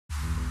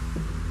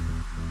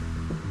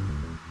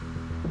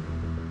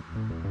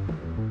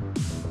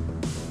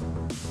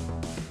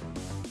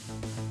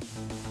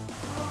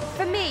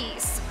me,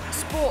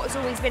 sport has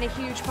always been a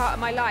huge part of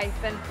my life,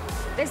 and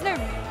there's no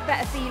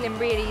better feeling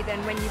really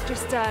than when you've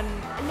just done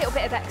a little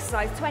bit of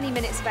exercise, 20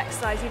 minutes of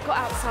exercise, you've got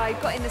outside,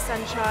 got in the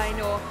sunshine,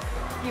 or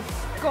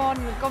you've gone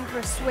for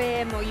a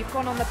swim, or you've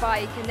gone on the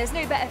bike, and there's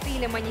no better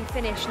feeling when you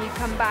finish and you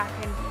come back,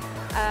 and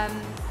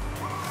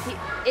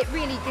it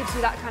really gives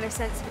you that kind of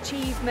sense of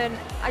achievement.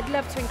 I'd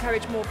love to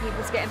encourage more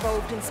people to get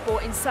involved in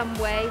sport in some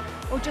way,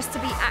 or just to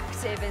be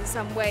active in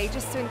some way,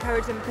 just to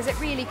encourage them, because it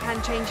really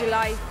can change your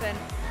life, and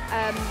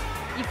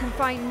you can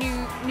find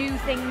new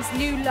things,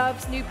 new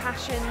loves, new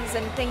passions,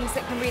 and things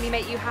that can really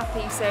make you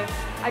happy. So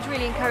I'd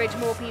really encourage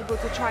more people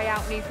to try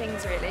out new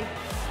things really.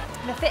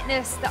 The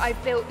fitness that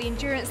I've built, the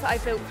endurance that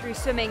I've built through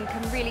swimming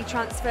can really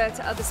transfer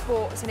to other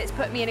sports, and it's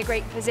put me in a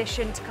great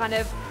position to kind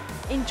of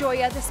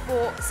enjoy other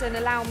sports and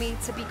allow me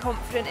to be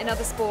confident in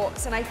other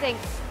sports. And I think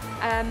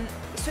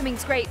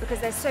swimming's great because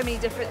there's so many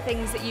different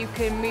things that you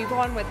can move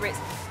on, whether it's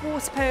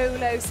water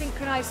polo,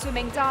 synchronised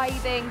swimming,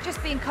 diving,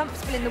 just being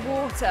comfortable in the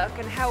water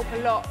can help a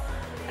lot.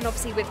 And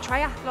obviously with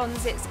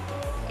triathlons,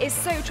 it's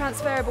so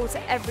transferable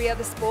to every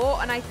other sport,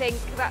 and I think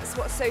that's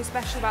what's so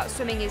special about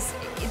swimming, is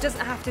it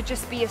doesn't have to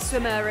just be a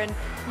swimmer, and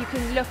you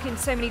can look in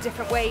so many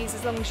different ways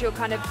as long as you're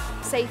kind of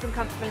safe and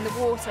comfortable in the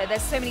water.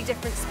 There's so many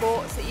different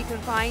sports that you can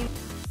find.